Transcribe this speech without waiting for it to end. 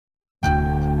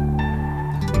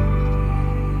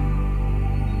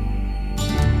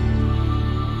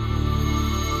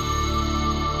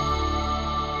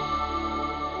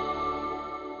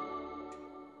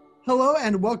Hello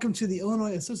and welcome to the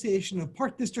Illinois Association of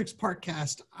Park Districts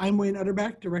Parkcast. I'm Wayne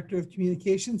Utterback, Director of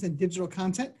Communications and Digital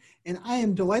Content, and I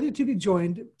am delighted to be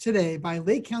joined today by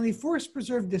Lake County Forest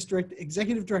Preserve District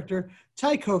Executive Director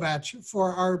Ty Kovach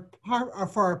for our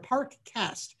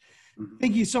Parkcast.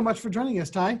 Thank you so much for joining us,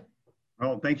 Ty.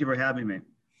 Well, thank you for having me.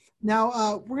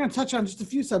 Now, we're going to touch on just a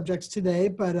few subjects today,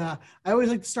 but I always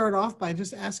like to start off by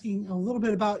just asking a little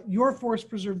bit about your Forest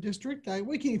Preserve District.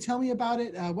 What can you tell me about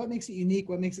it? What makes it unique?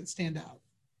 What makes it stand out?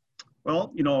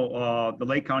 Well, the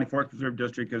Lake County Forest Preserve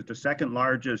District is the second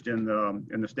largest in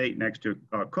the state next to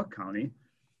Cook County.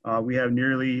 We have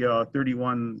nearly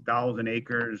 31,000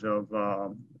 acres of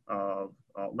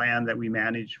land that we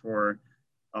manage for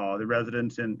the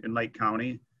residents in Lake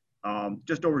County.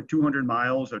 Just over 200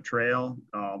 miles of trail,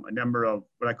 a number of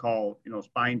what I call,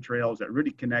 spine trails that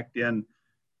really connect in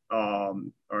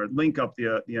or link up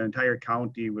the entire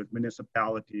county with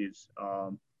municipalities.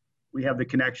 We have the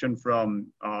connection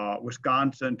from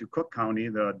Wisconsin to Cook County,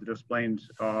 the Des Plaines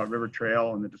River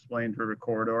Trail and the Des Plaines River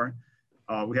Corridor.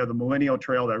 We have the Millennial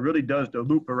Trail that really does the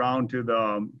loop around to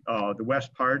the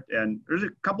west part. And there's a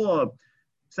couple of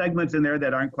segments in there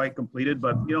that aren't quite completed,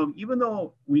 but even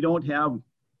though we don't have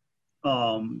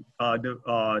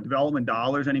development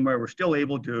dollars anymore, we're still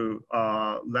able to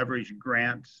leverage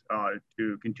grants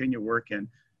to continue working.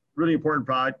 Really important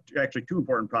project, actually two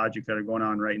important projects that are going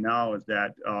on right now is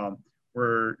that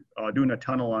we're doing a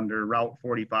tunnel under Route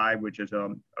 45, which is a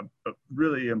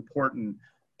really important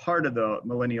part of the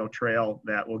Millennial Trail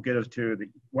that will get us to the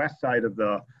west side of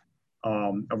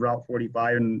Route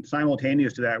 45. And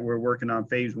simultaneous to that, we're working on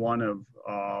phase one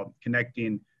of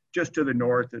connecting just to the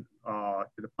north to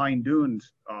the Pine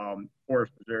Dunes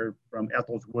Forest Preserve from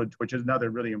Ethel's Woods, which is another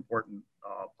really important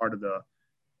part of the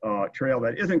trail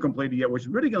that isn't completed yet, which is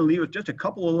really going to leave us just a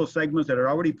couple of little segments that are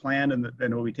already planned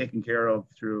and will be taken care of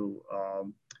through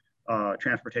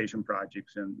transportation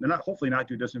projects, and they're hopefully not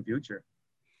too distant future.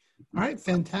 All right,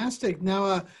 fantastic.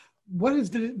 Now, what has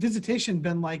the visitation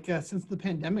been like since the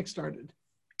pandemic started?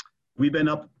 We've been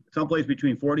up someplace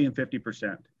between 40 and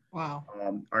 50%. Wow.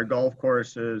 Our golf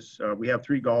courses, we have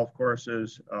 3 golf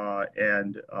courses,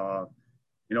 and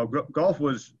golf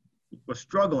was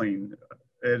struggling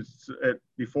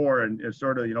before, and it's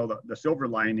sort of, the silver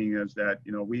lining is that,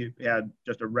 we had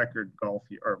just a record golf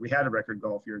year, or we had a record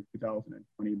golf year in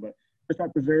 2020, but just our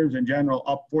preserves in general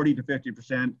up 40 to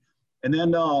 50%. And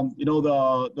then,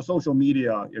 the social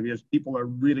media, because people are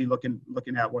really looking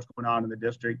at what's going on in the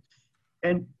district,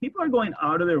 and people are going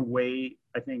out of their way,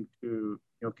 I think, to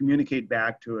communicate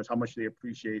back to us how much they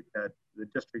appreciate that the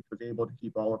district was able to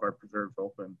keep all of our preserves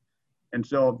open. And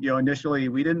so, initially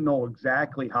we didn't know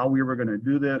exactly how we were going to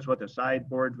do this, what the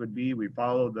sideboards would be. We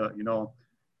followed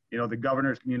the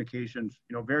governor's communications,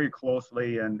 very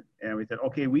closely. And we said,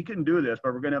 okay, we can do this,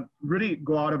 but we're going to really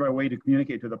go out of our way to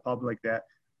communicate to the public that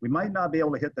we might not be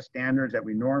able to hit the standards that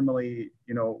we normally,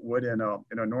 would in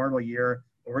a normal year,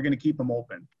 but we're going to keep them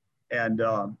open. And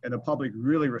the public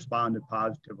really responded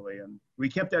positively, and we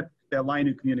kept that line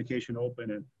of communication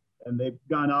open, and they've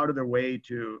gone out of their way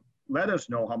to let us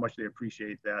know how much they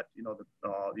appreciate that,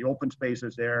 the open space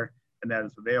is there and that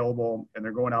it's available, and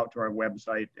they're going out to our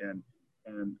website and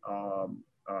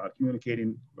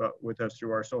communicating with us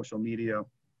through our social media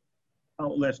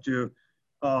outlets to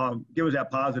give us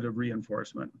that positive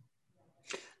reinforcement.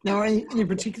 Now, are any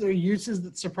particular uses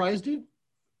that surprised you?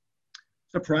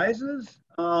 Surprises?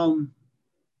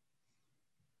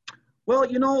 Well,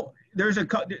 there's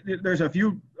a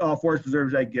few forest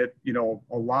preserves that get,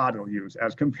 a lot of use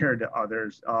as compared to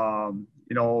others.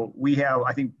 We have,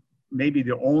 I think, maybe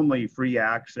the only free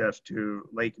access to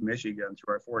Lake Michigan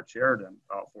through our Fort Sheridan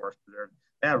Forest Preserve.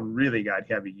 That really got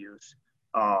heavy use.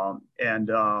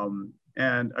 And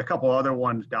a couple other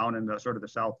ones down in the sort of the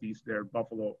southeast there,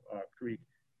 Buffalo Creek,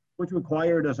 which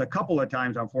required us a couple of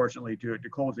times, unfortunately, to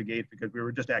close the gate because we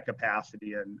were just at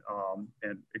capacity, and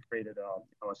it created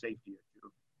a safety issue.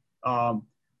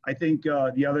 I think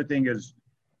the other thing is,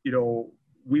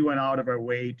 we went out of our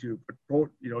way to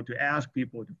ask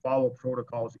people to follow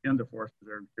protocols in the forest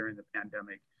preserve during the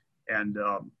pandemic, and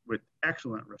with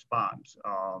excellent response.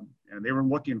 And they were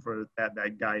looking for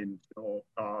that guidance.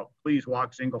 Please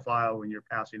walk single file when you're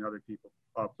passing other people.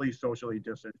 Please socially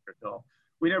distance yourself.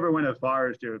 We never went as far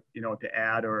as to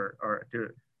add or to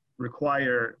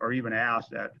require or even ask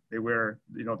that they wear,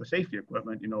 the safety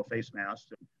equipment, face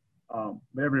masks. But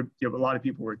a lot of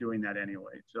people were doing that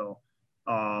anyway. So,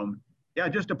 yeah,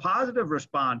 just a positive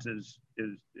response is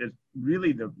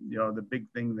really the big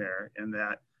thing there, and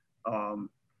that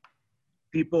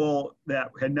people that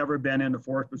had never been in the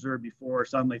forest preserve before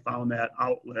suddenly found that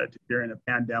outlet during a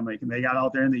pandemic, and they got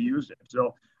out there and they used it.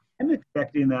 So I'm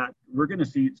expecting that we're going to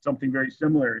see something very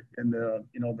similar in the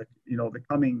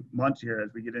coming months here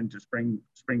as we get into spring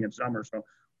and summer. So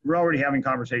we're already having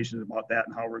conversations about that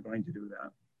and how we're going to do that.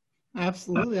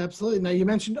 Absolutely, absolutely. Now you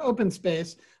mentioned open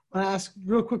space. I want to ask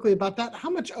real quickly about that.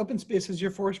 How much open space has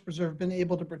your forest preserve been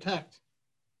able to protect?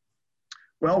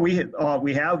 Well, we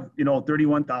have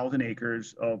 31,000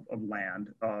 acres of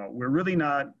land. We're really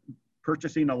not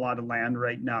purchasing a lot of land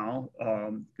right now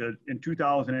because in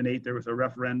 2008 there was a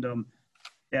referendum,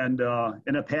 and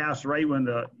in the past, right when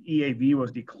the EAV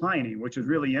was declining, which is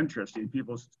really interesting,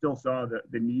 people still saw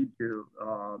the need to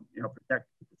protect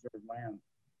and preserve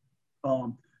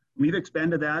land. We've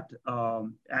expended that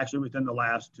actually within the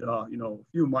last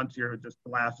few months here. Just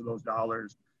the last of those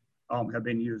dollars have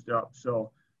been used up.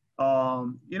 So.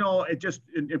 It just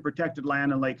in protected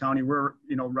land in Lake County, we're,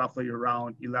 roughly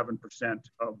around 11%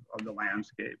 of the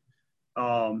landscape.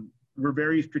 We're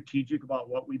very strategic about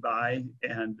what we buy,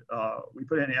 and we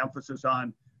put an emphasis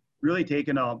on really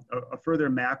taking a further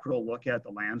macro look at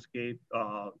the landscape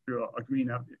through a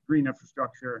green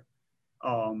infrastructure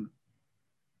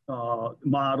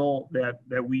model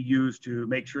that we use to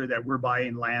make sure that we're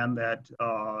buying land that,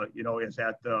 is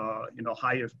at the,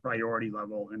 highest priority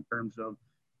level in terms of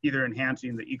either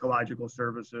enhancing the ecological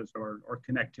services or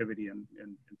connectivity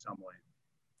in some way.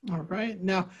 All right.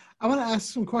 Now, I want to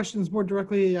ask some questions more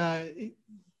directly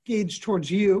gauged towards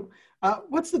you.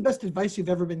 What's the best advice you've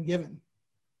ever been given?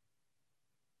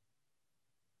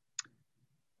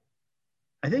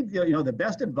 I think the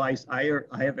best advice I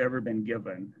have ever been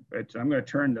given, which I'm going to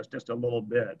turn this just a little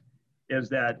bit, is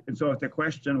that, and so if the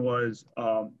question was,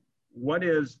 what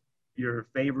is your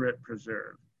favorite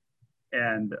preserve?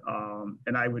 And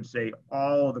I would say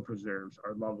all the preserves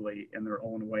are lovely in their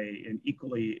own way and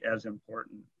equally as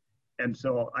important. And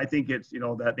so I think it's,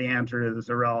 that the answer is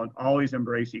around always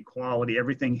embrace equality.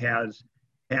 Everything has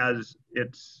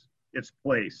its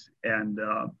place, and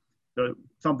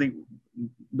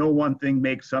no one thing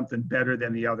makes something better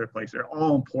than the other place. They're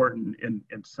all important in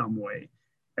some way.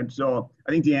 And so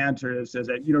I think the answer is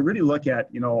that, really look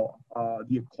at,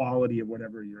 the equality of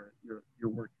whatever you're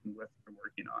working with or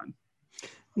working on.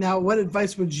 Now, what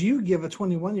advice would you give a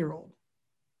 21-year-old?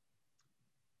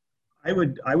 I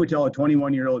would tell a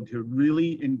 21-year-old to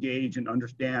really engage and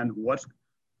understand what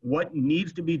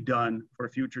needs to be done for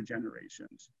future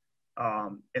generations.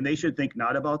 And they should think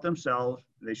not about themselves.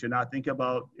 They should not think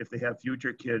about if they have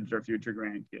future kids or future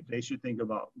grandkids. They should think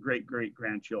about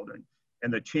great-grandchildren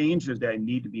and the changes that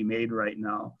need to be made right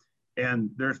now. And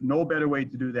there's no better way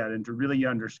to do that than to really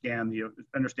understand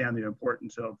the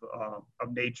importance of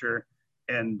nature,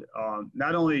 and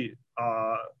not only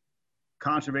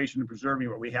conservation and preserving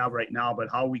what we have right now, but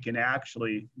how we can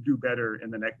actually do better in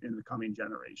the coming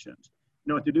generations.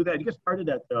 To do that, you get started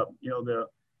at the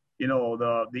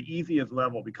easiest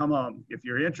level. If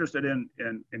you're interested in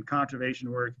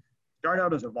conservation work, start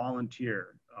out as a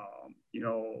volunteer.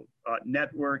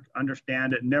 Network,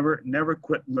 understand it, never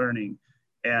quit learning,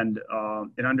 and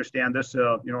understand this.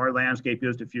 Our landscape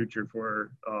is the future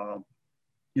for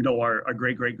our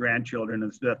great-grandchildren.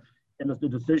 It's the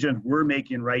decisions we're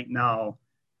making right now,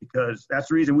 because that's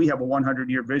the reason we have a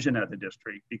 100-year vision at the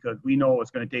district, because we know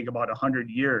it's going to take about 100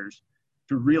 years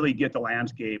to really get the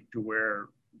landscape to where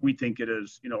we think it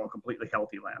is, a completely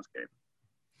healthy landscape.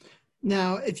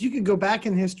 Now, if you could go back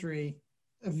in history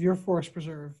of your forest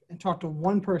preserve and talk to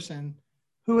one person,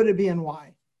 who would it be and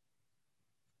why?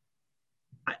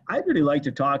 I'd really like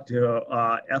to talk to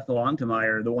Ethel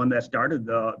Untermeyer, the one that started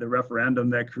the referendum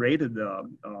that created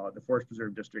the Forest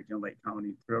Preserve District in Lake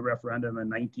County through a referendum in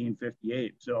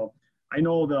 1958. So I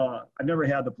know I've never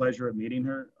had the pleasure of meeting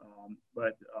her,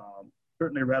 but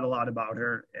certainly read a lot about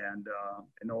her, and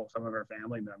I know some of her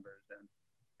family members,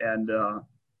 and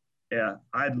yeah,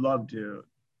 I'd love to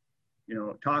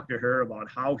talk to her about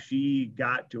how she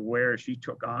got to where she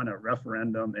took on a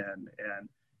referendum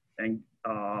and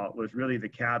was really the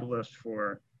catalyst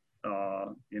for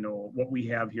what we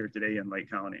have here today in Lake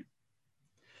County.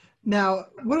 Now,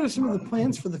 what are some of the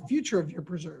plans for the future of your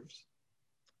preserves?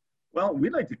 Well,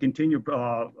 we'd like to continue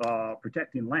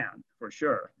protecting land for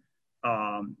sure.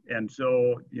 And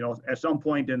so, at some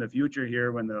point in the future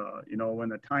here, when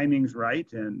the timing's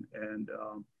right, and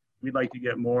we'd like to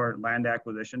get more land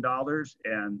acquisition dollars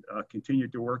and continue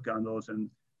to work on those, and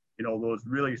those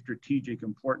really strategic,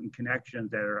 important connections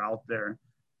that are out there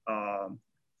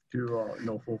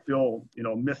to fulfill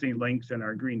missing links in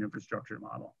our green infrastructure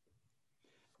model.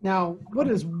 Now, what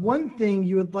is one thing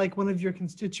you would like one of your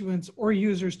constituents or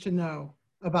users to know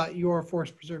about your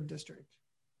Forest Preserve District?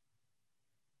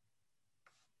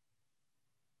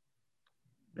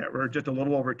 that were just a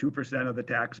little over 2% of the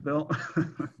tax bill.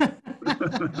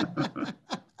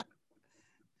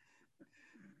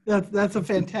 That's a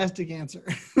fantastic answer.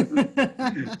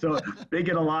 So they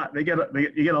get a lot. You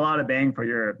get a lot of bang for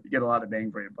your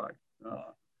buck.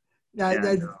 Yeah,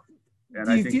 and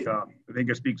I think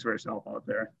it speaks for itself out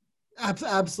there.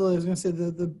 Absolutely. I was going to say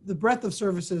the breadth of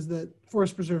services that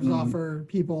forest preserves offer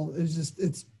people is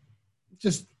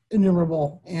just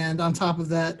innumerable. And on top of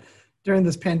that, during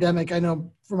this pandemic, I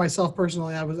know for myself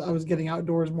personally, I was getting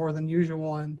outdoors more than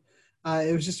usual, and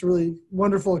it was just a really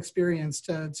wonderful experience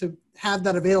to have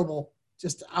that available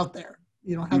just out there.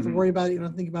 You don't have to worry about it. You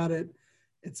don't think about it.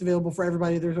 It's available for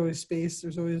everybody. There's always space.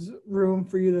 There's always room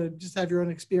for you to just have your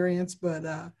own experience. But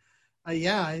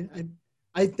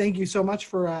I thank you so much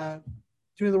for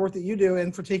doing the work that you do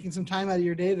and for taking some time out of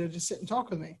your day to just sit and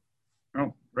talk with me.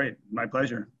 Oh, great. My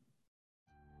pleasure.